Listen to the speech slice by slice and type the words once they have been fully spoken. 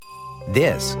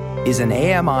This is an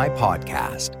AMI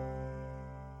podcast.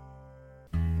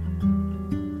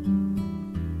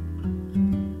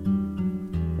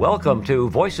 Welcome to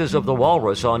Voices of the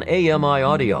Walrus on AMI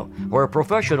Audio, where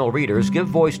professional readers give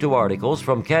voice to articles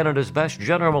from Canada's best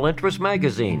general interest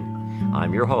magazine.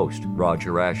 I'm your host,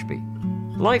 Roger Ashby.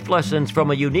 Life lessons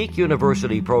from a unique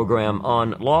university program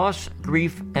on loss,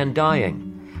 grief, and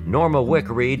dying. Norma Wick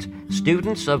reads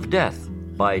Students of Death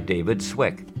by David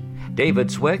Swick.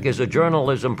 David Swick is a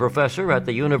journalism professor at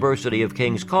the University of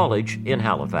King's College in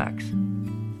Halifax.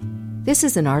 This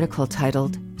is an article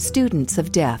titled Students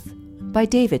of Death by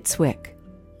David Swick.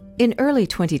 In early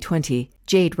 2020,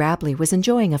 Jade Rapley was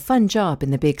enjoying a fun job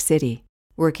in the big city,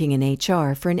 working in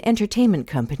HR for an entertainment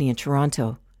company in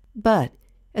Toronto. But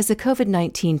as the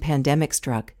COVID-19 pandemic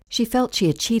struck, she felt she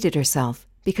had cheated herself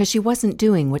because she wasn't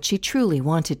doing what she truly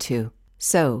wanted to.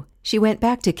 So she went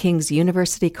back to King's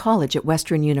University College at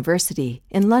Western University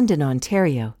in London,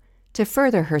 Ontario, to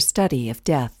further her study of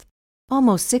death.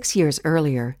 Almost 6 years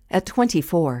earlier, at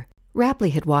 24,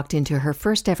 Rapley had walked into her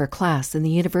first ever class in the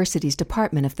university's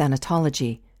Department of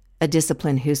Thanatology, a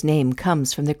discipline whose name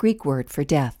comes from the Greek word for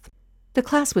death. The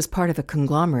class was part of a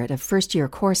conglomerate of first-year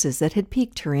courses that had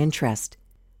piqued her interest.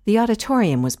 The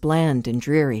auditorium was bland and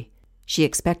dreary. She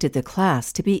expected the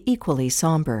class to be equally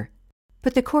somber.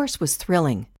 But the course was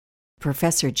thrilling, the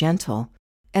professor gentle,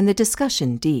 and the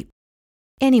discussion deep.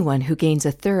 Anyone who gains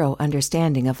a thorough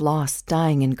understanding of loss,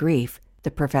 dying, and grief,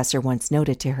 the professor once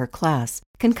noted to her class,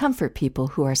 can comfort people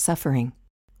who are suffering.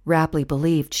 Rapley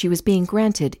believed she was being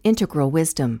granted integral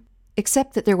wisdom,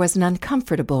 except that there was an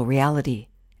uncomfortable reality.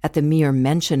 At the mere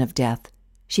mention of death,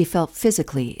 she felt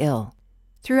physically ill.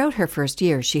 Throughout her first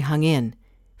year, she hung in,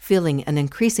 feeling an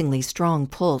increasingly strong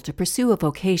pull to pursue a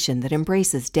vocation that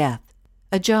embraces death,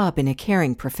 a job in a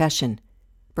caring profession,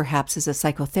 perhaps as a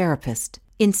psychotherapist.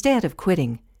 Instead of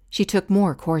quitting, she took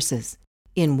more courses.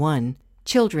 In one,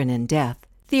 Children in Death,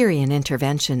 Theory and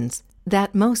Interventions,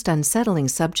 that most unsettling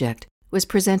subject was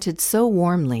presented so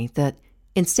warmly that,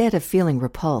 instead of feeling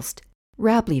repulsed,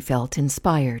 Rapley felt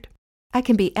inspired. I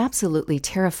can be absolutely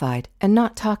terrified and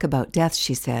not talk about death,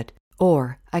 she said,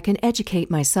 or I can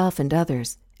educate myself and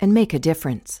others and make a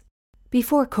difference.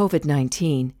 Before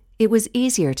COVID-19, it was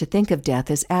easier to think of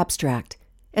death as abstract,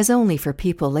 as only for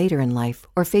people later in life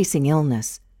or facing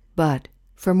illness. But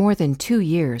for more than 2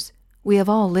 years, we have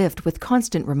all lived with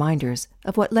constant reminders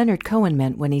of what Leonard Cohen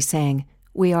meant when he sang,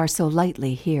 "We are so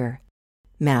lightly here."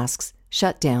 Masks,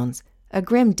 shutdowns, a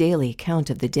grim daily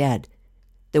count of the dead,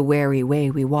 the wary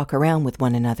way we walk around with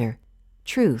one another.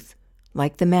 Truth,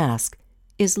 like the mask,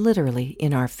 is literally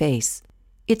in our face.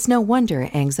 It's no wonder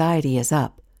anxiety is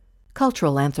up.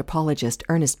 Cultural anthropologist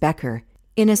Ernest Becker,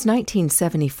 in his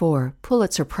 1974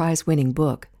 Pulitzer Prize-winning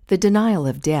book, The Denial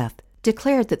of Death,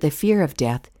 declared that the fear of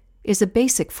death is a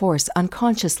basic force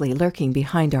unconsciously lurking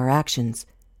behind our actions,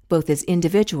 both as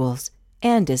individuals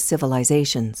and as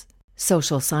civilizations.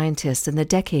 Social scientists in the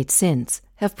decades since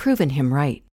have proven him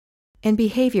right, and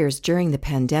behaviors during the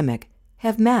pandemic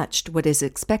have matched what is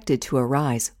expected to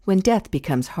arise when death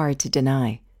becomes hard to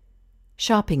deny.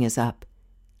 Shopping is up.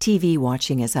 TV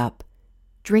watching is up.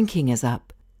 Drinking is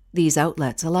up. These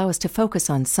outlets allow us to focus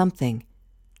on something,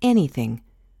 anything,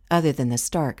 other than the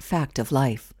stark fact of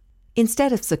life.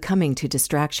 Instead of succumbing to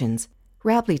distractions,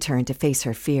 Rapley turned to face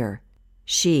her fear.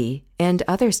 She and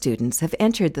other students have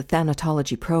entered the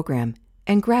Thanatology program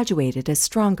and graduated as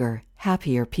stronger,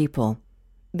 happier people.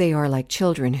 They are like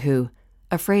children who,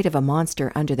 afraid of a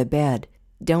monster under the bed,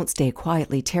 don't stay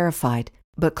quietly terrified,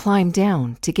 but climb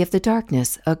down to give the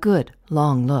darkness a good,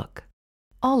 long look.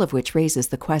 All of which raises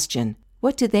the question,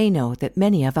 what do they know that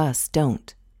many of us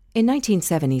don't? In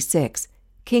 1976,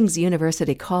 King's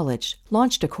University College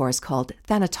launched a course called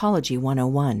Thanatology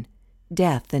 101,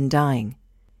 Death and Dying.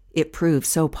 It proved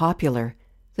so popular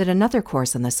that another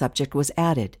course on the subject was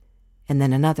added, and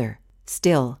then another.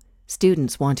 Still,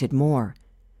 students wanted more,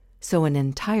 so an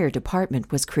entire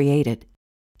department was created.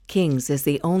 King's is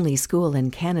the only school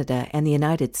in Canada and the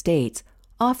United States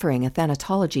offering a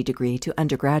thanatology degree to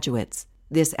undergraduates.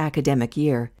 This academic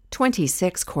year,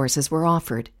 26 courses were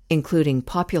offered, including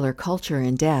popular culture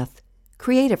and death,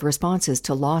 creative responses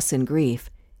to loss and grief,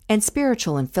 and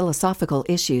spiritual and philosophical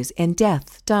issues in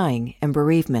death, dying, and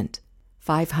bereavement.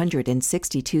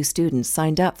 562 students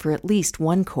signed up for at least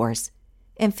one course,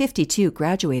 and 52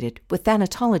 graduated with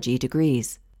thanatology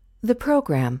degrees. The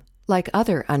program, like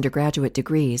other undergraduate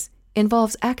degrees,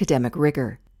 involves academic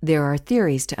rigor. There are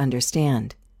theories to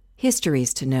understand,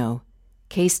 histories to know,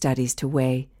 case studies to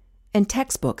weigh, and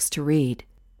textbooks to read.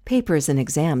 Papers and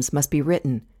exams must be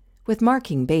written, with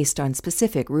marking based on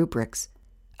specific rubrics.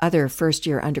 Other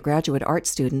first-year undergraduate art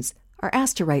students are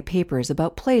asked to write papers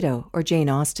about Plato or Jane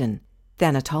Austen.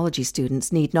 Thanatology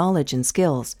students need knowledge and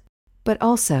skills, but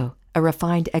also a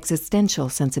refined existential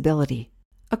sensibility.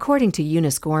 According to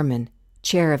Eunice Gorman,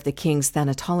 chair of the King's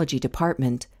Thanatology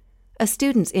Department, a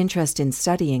student's interest in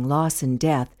studying loss and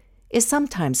death is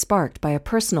sometimes sparked by a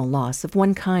personal loss of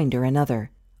one kind or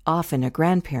another, often a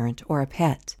grandparent or a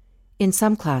pet. In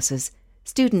some classes,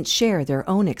 students share their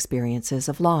own experiences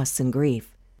of loss and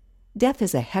grief. Death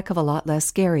is a heck of a lot less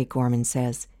scary, Gorman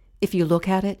says, if you look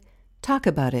at it, talk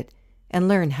about it, and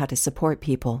learn how to support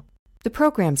people. The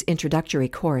program's introductory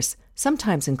course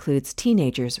sometimes includes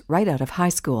teenagers right out of high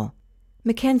school.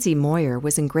 Mackenzie Moyer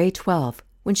was in grade 12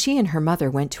 when she and her mother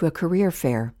went to a career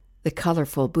fair. The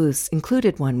colorful booths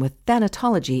included one with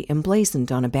thanatology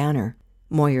emblazoned on a banner.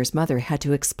 Moyer's mother had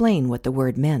to explain what the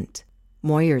word meant.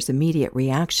 Moyer's immediate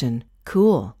reaction,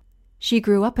 cool. She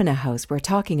grew up in a house where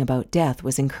talking about death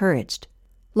was encouraged.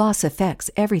 Loss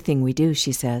affects everything we do,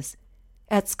 she says.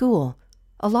 At school,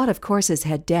 a lot of courses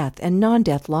had death and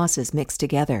non-death losses mixed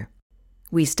together.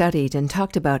 We studied and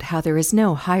talked about how there is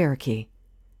no hierarchy.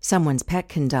 Someone's pet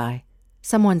can die.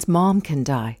 Someone's mom can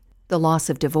die. The loss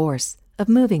of divorce, of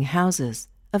moving houses,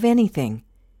 of anything.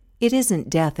 It isn't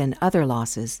death and other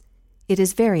losses. It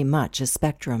is very much a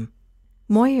spectrum.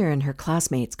 Moyer and her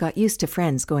classmates got used to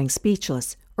friends going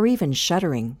speechless or even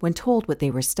shuddering when told what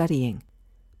they were studying.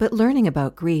 But learning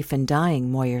about grief and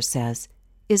dying, Moyer says,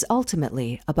 is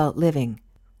ultimately about living.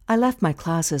 I left my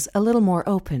classes a little more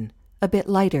open, a bit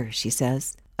lighter, she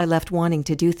says. I left wanting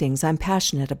to do things I'm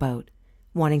passionate about,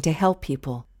 wanting to help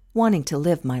people, wanting to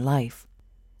live my life.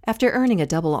 After earning a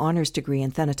double honors degree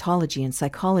in thanatology and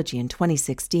psychology in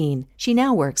 2016, she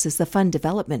now works as the fund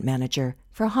development manager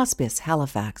for Hospice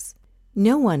Halifax.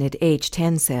 No one at age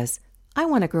 10 says, I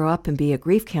want to grow up and be a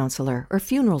grief counselor or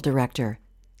funeral director,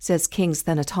 says King's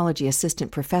Thanatology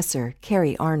Assistant Professor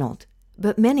Carrie Arnold.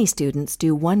 But many students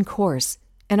do one course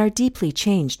and are deeply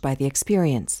changed by the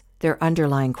experience. Their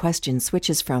underlying question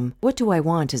switches from, what do I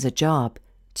want as a job,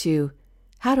 to,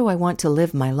 how do I want to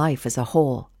live my life as a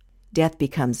whole? Death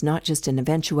becomes not just an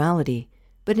eventuality,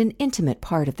 but an intimate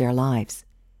part of their lives.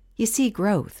 You see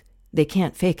growth. They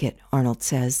can't fake it, Arnold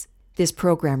says. This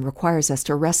program requires us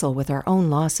to wrestle with our own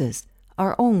losses,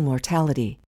 our own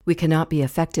mortality. We cannot be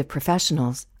effective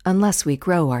professionals unless we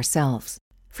grow ourselves.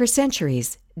 For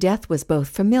centuries, death was both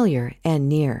familiar and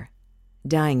near.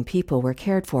 Dying people were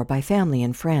cared for by family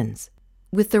and friends.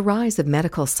 With the rise of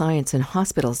medical science and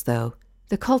hospitals, though,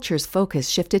 the culture's focus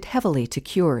shifted heavily to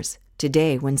cures.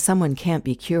 Today, when someone can't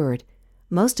be cured,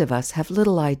 most of us have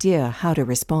little idea how to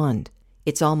respond.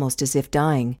 It's almost as if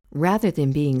dying, rather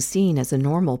than being seen as a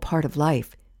normal part of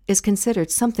life, is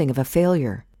considered something of a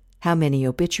failure. How many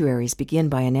obituaries begin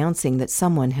by announcing that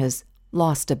someone has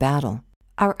lost a battle?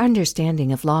 Our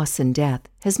understanding of loss and death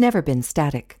has never been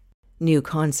static. New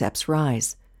concepts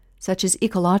rise, such as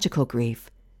ecological grief,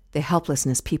 the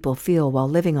helplessness people feel while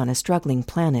living on a struggling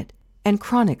planet, and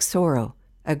chronic sorrow,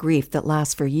 a grief that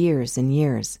lasts for years and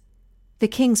years. The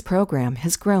King's program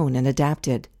has grown and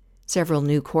adapted. Several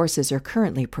new courses are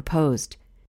currently proposed.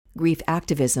 Grief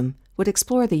activism would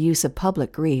explore the use of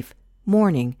public grief,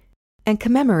 mourning, and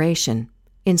commemoration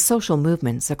in social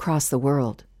movements across the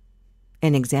world.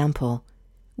 An example,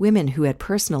 women who had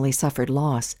personally suffered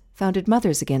loss founded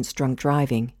Mothers Against Drunk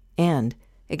Driving and,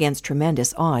 against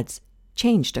tremendous odds,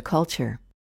 changed a culture.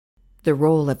 The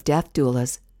role of death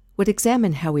doulas would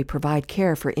examine how we provide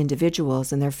care for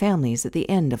individuals and their families at the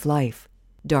end of life.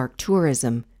 Dark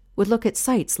tourism would look at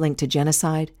sites linked to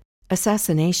genocide,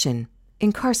 assassination,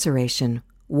 incarceration,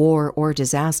 war or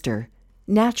disaster,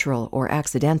 natural or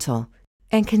accidental,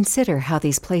 and consider how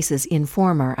these places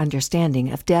inform our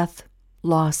understanding of death,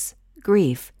 loss,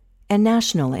 grief, and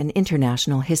national and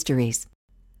international histories.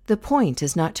 The point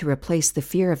is not to replace the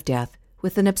fear of death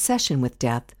with an obsession with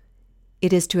death.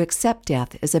 It is to accept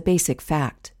death as a basic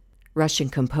fact. Russian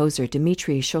composer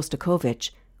Dmitri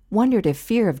Shostakovich wondered if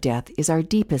fear of death is our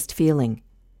deepest feeling.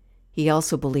 He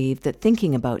also believed that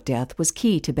thinking about death was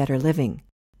key to better living.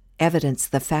 Evidence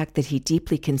the fact that he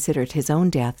deeply considered his own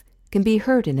death can be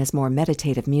heard in his more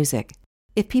meditative music.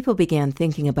 If people began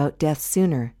thinking about death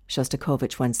sooner,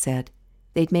 Shostakovich once said,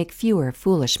 they'd make fewer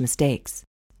foolish mistakes.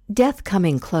 Death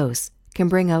coming close can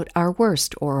bring out our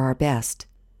worst or our best.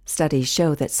 Studies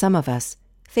show that some of us,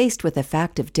 faced with the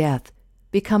fact of death,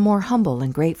 become more humble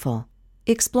and grateful.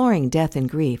 Exploring death and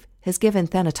grief has given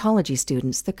thanatology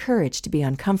students the courage to be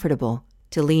uncomfortable,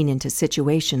 to lean into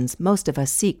situations most of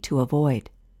us seek to avoid.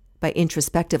 By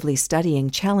introspectively studying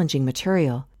challenging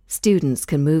material, students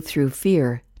can move through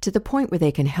fear to the point where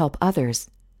they can help others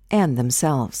and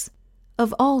themselves.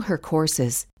 Of all her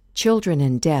courses, Children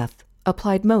in Death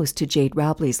applied most to Jade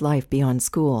Rabley's life beyond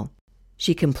school.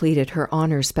 She completed her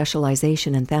honors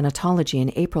specialization in thanatology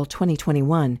in April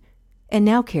 2021 and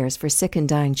now cares for sick and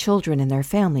dying children and their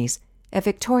families at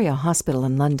Victoria Hospital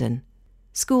in London.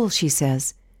 School, she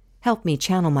says, helped me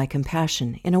channel my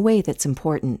compassion in a way that's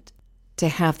important. To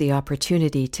have the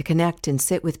opportunity to connect and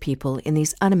sit with people in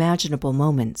these unimaginable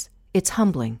moments, it's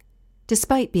humbling.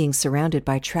 Despite being surrounded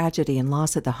by tragedy and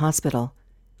loss at the hospital,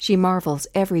 she marvels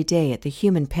every day at the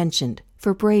human penchant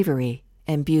for bravery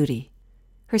and beauty.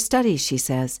 Her studies, she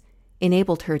says,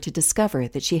 enabled her to discover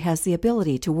that she has the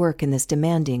ability to work in this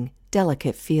demanding,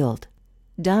 delicate field.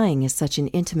 Dying is such an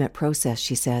intimate process,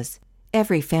 she says.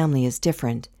 Every family is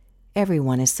different.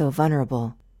 Everyone is so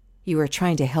vulnerable. You are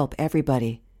trying to help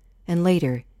everybody, and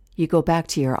later you go back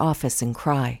to your office and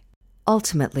cry.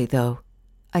 Ultimately, though,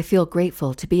 I feel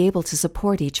grateful to be able to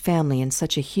support each family in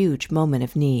such a huge moment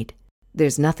of need.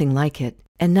 There's nothing like it,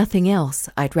 and nothing else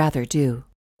I'd rather do.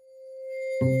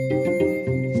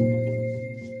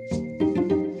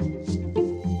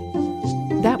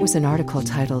 That was an article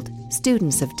titled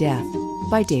Students of Death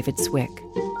by David Swick.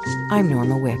 I'm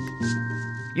Norma Wick.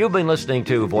 You've been listening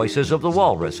to Voices of the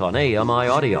Walrus on AMI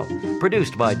Audio,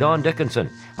 produced by Don Dickinson,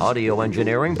 audio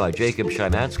engineering by Jacob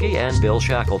Szymanski and Bill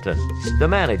Shackleton. The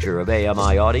manager of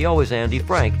AMI Audio is Andy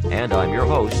Frank, and I'm your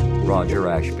host, Roger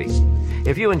Ashby.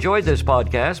 If you enjoyed this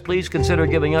podcast, please consider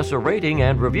giving us a rating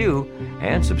and review,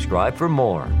 and subscribe for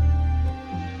more.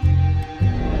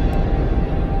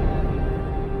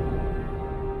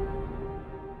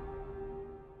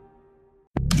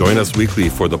 Join us weekly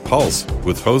for The Pulse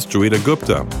with host Joeita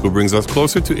Gupta, who brings us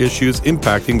closer to issues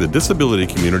impacting the disability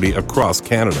community across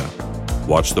Canada.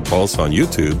 Watch The Pulse on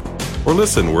YouTube or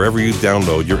listen wherever you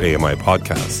download your AMI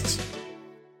podcasts.